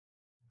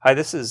Hi,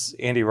 this is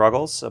Andy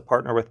Ruggles, a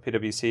partner with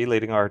PwC,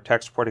 leading our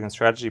tax reporting and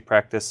strategy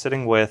practice,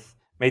 sitting with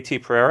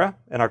Métis Pereira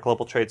in our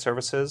global trade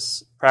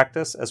services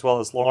practice, as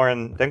well as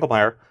Lauren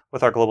Dingelmeyer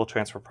with our global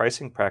transfer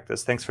pricing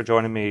practice. Thanks for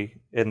joining me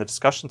in the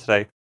discussion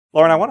today.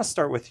 Lauren, I want to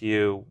start with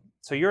you.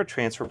 So you're a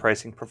transfer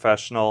pricing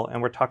professional,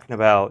 and we're talking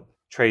about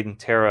trade and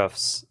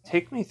tariffs.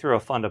 Take me through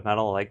a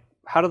fundamental, like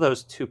how do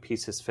those two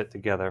pieces fit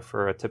together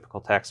for a typical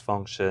tax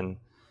function?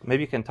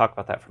 Maybe you can talk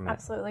about that for a minute.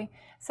 Absolutely.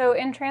 So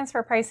in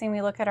transfer pricing,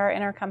 we look at our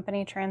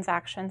intercompany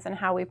transactions and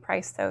how we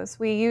price those.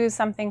 We use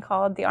something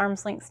called the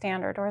arm's length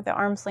standard or the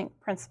arm's length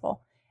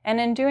principle. And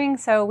in doing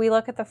so, we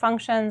look at the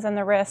functions and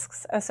the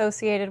risks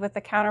associated with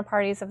the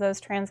counterparties of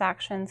those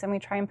transactions, and we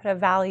try and put a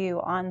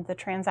value on the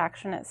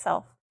transaction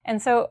itself.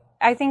 And so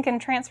I think in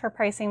transfer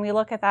pricing, we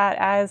look at that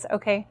as,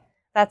 okay,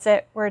 that's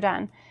it, we're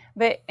done.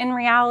 But in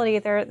reality,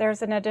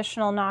 there's an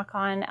additional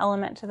knock-on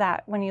element to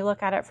that when you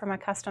look at it from a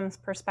customs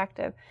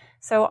perspective.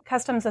 So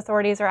customs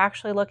authorities are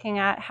actually looking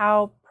at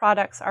how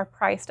products are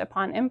priced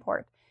upon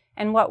import.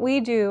 And what we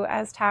do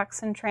as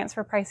tax and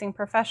transfer pricing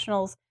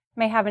professionals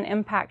may have an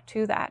impact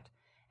to that.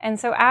 And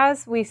so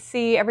as we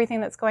see everything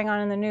that's going on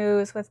in the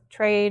news with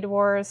trade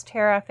wars,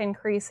 tariff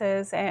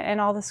increases, and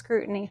all the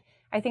scrutiny,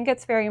 I think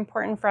it's very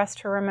important for us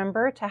to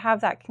remember to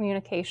have that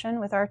communication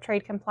with our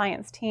trade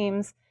compliance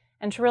teams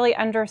and to really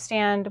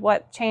understand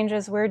what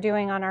changes we're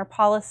doing on our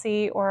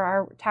policy or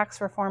our tax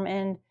reform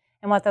end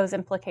and what those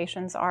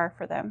implications are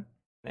for them.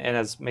 And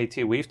as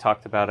Métis, we've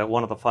talked about it,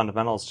 one of the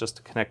fundamentals, just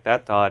to connect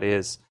that dot,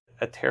 is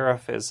a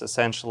tariff is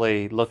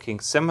essentially looking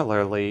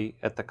similarly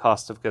at the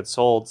cost of goods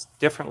sold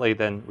differently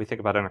than we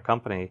think about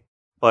intercompany,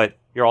 but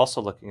you're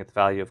also looking at the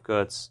value of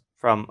goods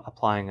from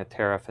applying a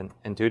tariff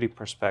and duty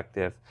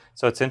perspective.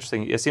 So it's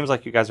interesting. It seems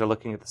like you guys are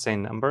looking at the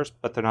same numbers,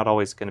 but they're not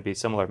always going to be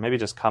similar. Maybe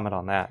just comment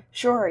on that.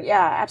 Sure,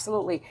 yeah,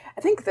 absolutely.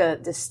 I think the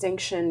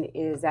distinction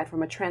is that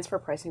from a transfer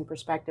pricing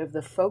perspective,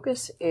 the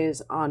focus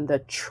is on the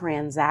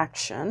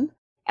transaction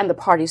and the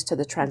parties to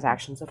the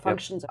transactions, the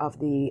functions of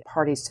the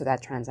parties to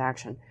that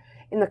transaction.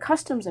 In the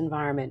customs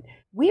environment,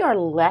 we are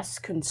less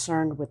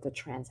concerned with the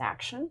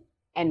transaction,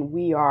 and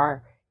we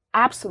are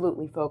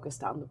absolutely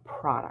focused on the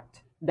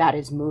product that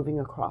is moving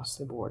across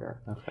the border.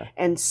 Okay.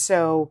 And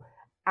so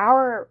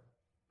our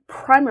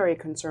primary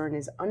concern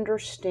is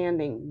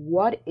understanding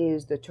what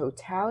is the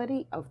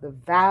totality of the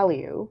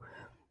value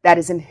that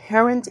is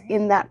inherent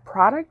in that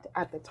product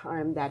at the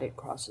time that it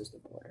crosses the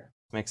border.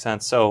 Makes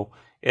sense. So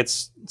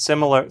it's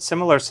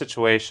similar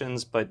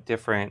situations, but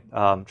different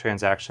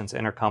transactions,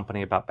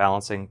 intercompany, about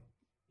balancing,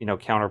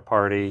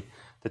 counterparty,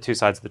 the two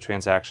sides of the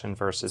transaction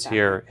versus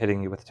here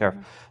hitting you with the tariff.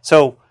 Mm-hmm.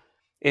 So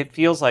it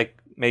feels like,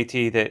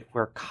 Métis, that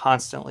we're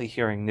constantly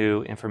hearing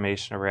new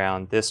information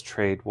around this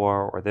trade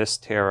war or this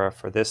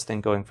tariff or this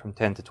thing going from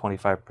 10 to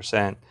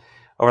 25%.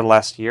 Over the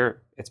last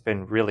year, it's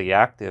been really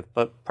active,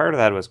 but prior to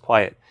that, it was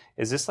quiet.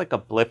 Is this like a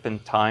blip in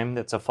time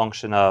that's a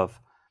function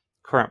of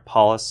current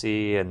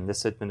policy and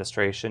this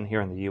administration here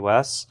in the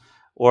U.S.?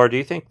 Or do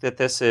you think that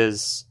this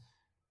is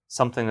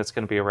something that's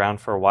going to be around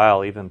for a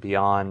while, even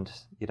beyond,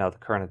 the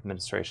current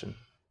administration?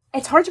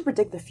 It's hard to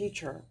predict the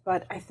future,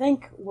 but I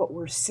think what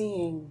we're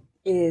seeing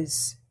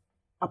is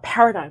a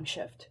paradigm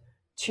shift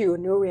to a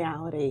new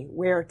reality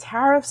where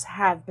tariffs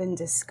have been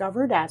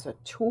discovered as a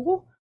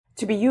tool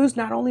to be used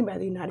not only by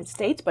the United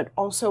States, but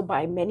also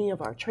by many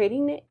of our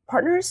trading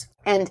partners.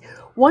 And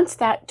once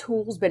that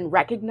tool's been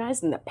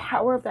recognized and the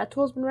power of that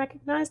tool's been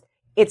recognized,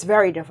 it's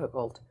very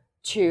difficult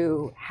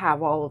to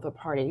have all of the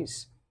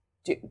parties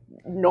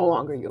no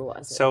longer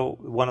utilize it. So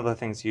one of the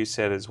things you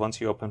said is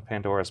once you open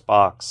Pandora's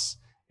box,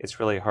 it's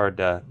really hard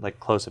to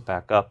close it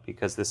back up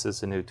because this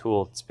is a new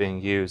tool that's being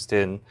used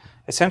in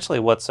essentially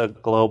what's a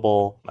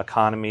global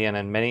economy and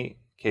in many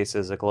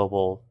cases a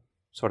global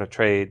sort of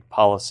trade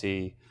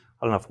policy.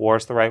 I don't know if war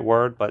is the right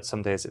word, but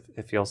some days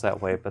it feels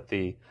that way. But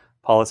the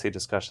policy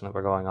discussion that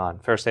we're going on.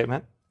 Fair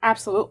statement?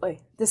 Absolutely.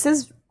 This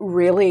is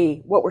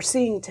really what we're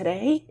seeing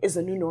today is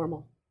a new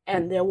normal.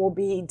 And there will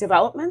be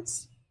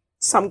developments,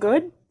 some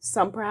good,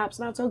 some perhaps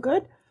not so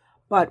good,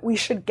 but we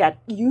should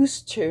get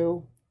used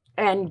to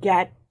and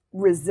get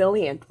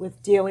resilient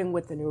with dealing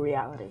with the new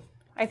reality.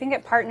 I think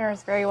it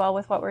partners very well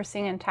with what we're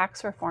seeing in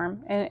tax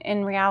reform.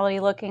 In reality,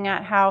 looking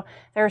at how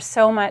there's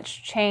so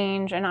much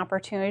change and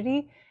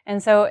opportunity,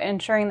 and so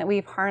ensuring that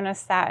we've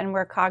harnessed that and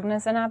we're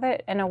cognizant of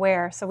it and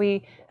aware. So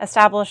we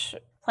establish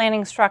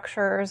planning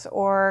structures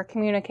or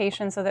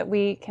communication so that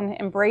we can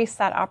embrace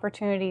that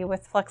opportunity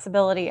with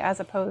flexibility as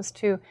opposed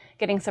to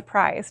getting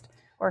surprised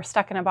or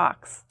stuck in a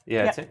box.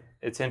 Yeah,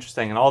 it's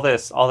interesting. And all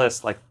this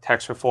like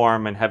tax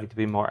reform and having to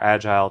be more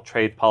agile,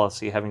 trade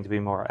policy having to be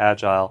more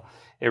agile,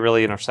 it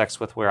really intersects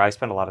with where I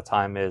spend a lot of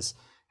time is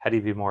how do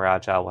you be more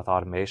agile with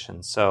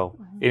automation? So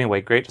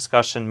anyway, great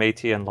discussion,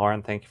 Métis and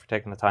Lauren. Thank you for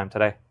taking the time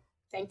today.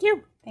 Thank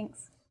you.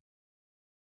 Thanks.